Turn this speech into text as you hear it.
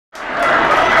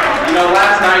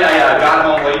last night I got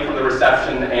home late from the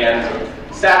reception and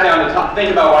sat down to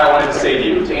think about what I wanted to say to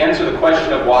you, to answer the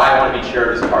question of why I want to be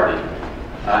chair of this party.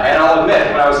 And I'll admit,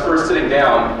 when I was first sitting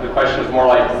down, the question was more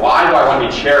like, why do I want to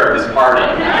be chair of this party?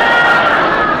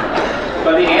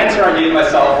 But the answer I gave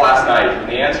myself last night, and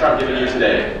the answer I'm giving you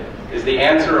today, is the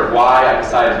answer of why I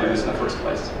decided to do this in the first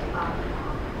place.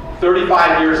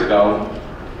 35 years ago,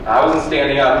 I wasn't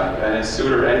standing up in a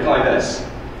suit or anything like this.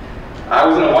 I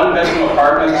was in a one-bedroom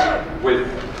apartment with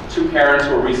two parents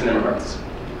who were recent immigrants.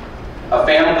 A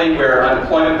family where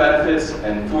unemployment benefits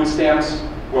and food stamps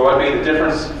were what made the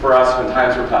difference for us when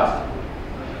times were tough.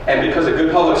 And because of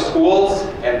good public schools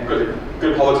and good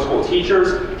public school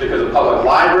teachers, because of public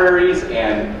libraries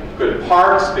and good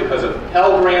parks, because of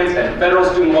Pell Grants and federal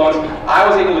student loans, I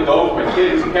was able to go from a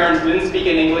kid whose parents didn't speak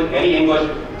any English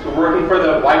to working in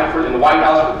the White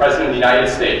House for the President of the United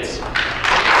States.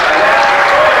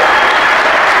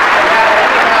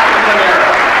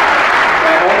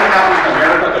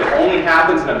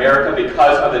 Happens in America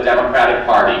because of the Democratic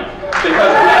Party.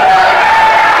 Because we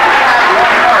have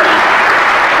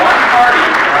one party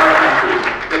in our country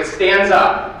that stands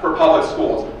up for public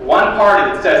schools. One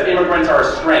party that says immigrants are a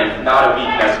strength, not a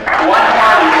weakness. One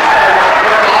party that says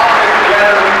we're all in this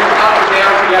together, we can up and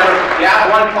down together. That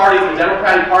one party is the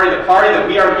Democratic Party, the party that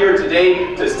we are here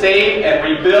today to save and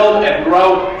rebuild and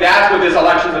grow. That's what this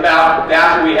election's about.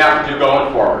 That's what we have to do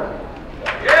going forward.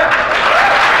 Yeah.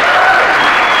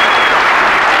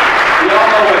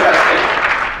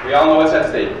 We all know what's at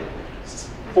stake.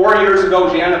 4 years ago,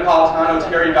 Jan Napolitano,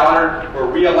 Terry Goddard were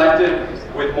re-elected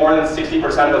with more than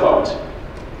 60% of the vote.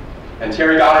 And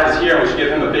Terry Goddard is here, and we should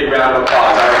give him a big round of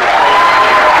applause.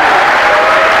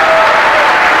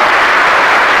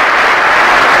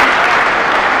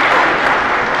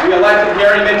 We elected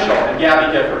Gary Mitchell and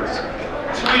Gabby Giffords.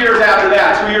 2 years after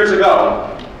that, 2 years ago,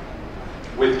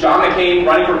 with John McCain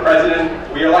running for president,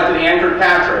 we elected Ann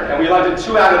Kirkpatrick, and we elected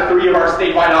 2 out of 3 of our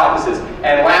statewide offices.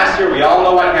 And last year, we all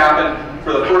know what happened.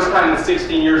 For the first time in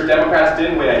 16 years, Democrats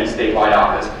didn't win any statewide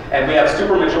office. And we have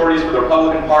supermajorities for the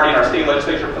Republican Party in our state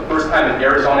legislature for the first time in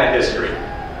Arizona history.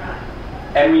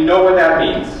 And we know what that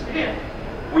means.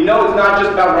 We know it's not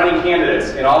just about running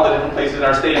candidates in all the different places in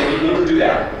our state, and we need to do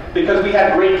that. Because we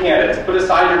had great candidates. Put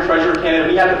aside your treasurer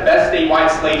candidate, we had the best statewide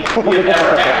slate we have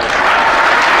ever had.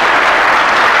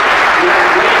 We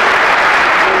have great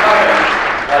incumbents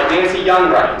like Nancy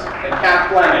Youngright and Kat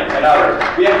Fleming and others.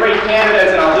 We have great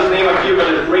candidates, and I'll just name a few, but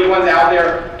there's great ones out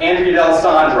there. Andrea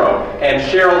D'Alessandro and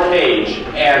Cheryl Cage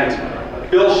and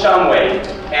Bill Shumway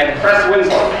and Press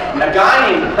Winslow. A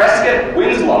guy named Prescott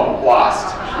Winslow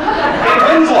lost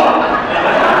in Winslow.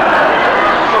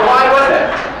 So why was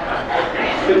that?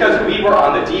 Because we were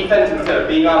on the defense instead of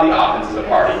being on the offense as a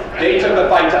party. They took the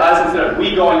fight to us instead of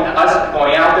us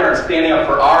going out there and standing up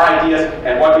for our ideas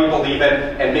and what we believe in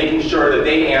and making sure that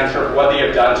they answer for what they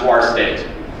have done to our state.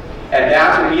 And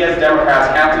that's what we as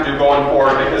Democrats have to do going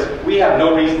forward, because we have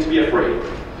no reason to be afraid.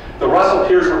 The Russell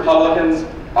Pierce Republicans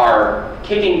are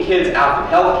kicking kids out of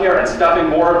health care and stuffing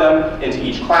more of them into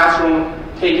each classroom,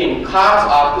 taking cops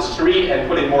off the street and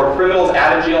putting more criminals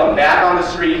out of jail and back on the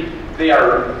street. They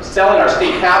are selling our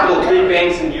state capital to big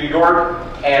banks in New York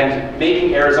and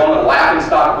making Arizona the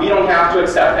laughingstock. We don't have to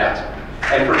accept that.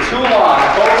 And for too long,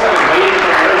 folks have been waiting for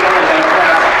Arizona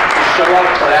Democrats to show up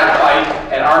for that fight,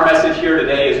 and our message here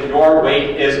today is your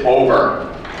wait is over.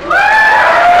 So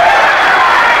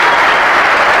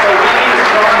we need a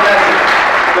strong message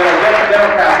that will get the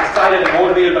Democrats excited and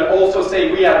motivated, but also say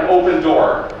we have an open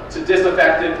door to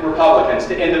disaffected Republicans,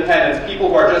 to independents, people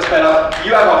who are just fed up.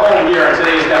 You have a home here in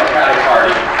today's Democratic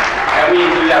Party. And we need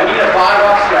to do that. We need a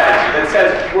bottom-up strategy that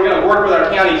says we're going to work with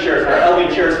our county chairs, our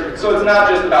LB chairs, so it's not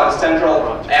just about the Central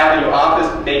Avenue office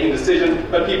making decisions,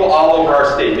 but people all over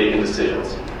our state making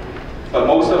decisions. But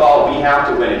most of all, we have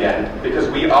to win again, because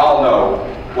we all know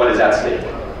what is at stake.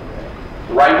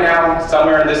 Right now,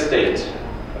 somewhere in this state,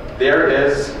 there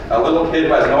is a little kid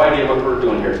who has no idea what we're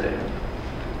doing here today.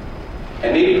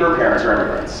 And maybe her parents are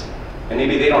immigrants, and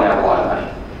maybe they don't have a lot of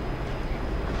money.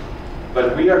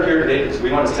 But we are here today because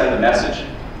we want to send a message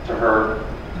to her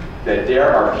that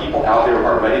there are people out there who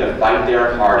are ready to fight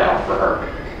their heart out for her.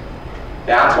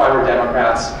 That's why we're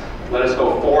Democrats. Let us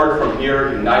go forward from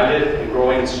here, united and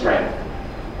growing in strength.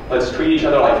 Let's treat each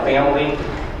other like family,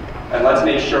 and let's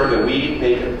make sure that we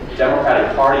make a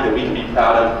Democratic Party that we can be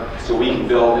proud of, so we can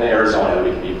build an Arizona that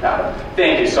we can be proud of.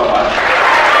 Thank you so much.